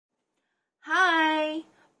Hi,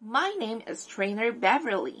 my name is Trainer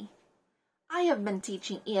Beverly. I have been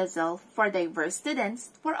teaching ESL for diverse students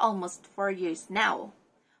for almost 4 years now.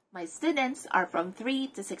 My students are from 3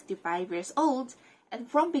 to 65 years old and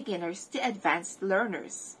from beginners to advanced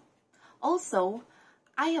learners. Also,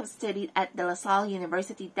 I have studied at De La Salle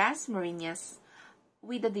University Das Marinas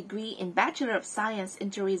with a degree in Bachelor of Science in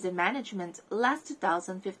Tourism Management last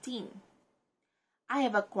 2015. I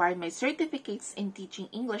have acquired my certificates in teaching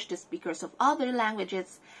English to speakers of other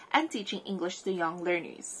languages and teaching English to young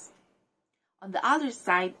learners. On the other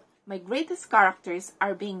side, my greatest characters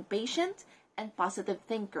are being patient and positive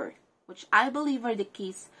thinker, which I believe are the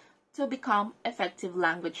keys to become effective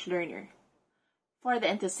language learner. For the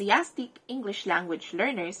enthusiastic English language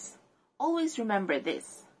learners, always remember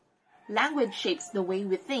this. Language shapes the way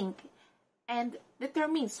we think and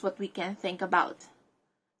determines what we can think about.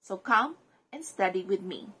 So come and study with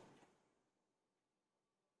me.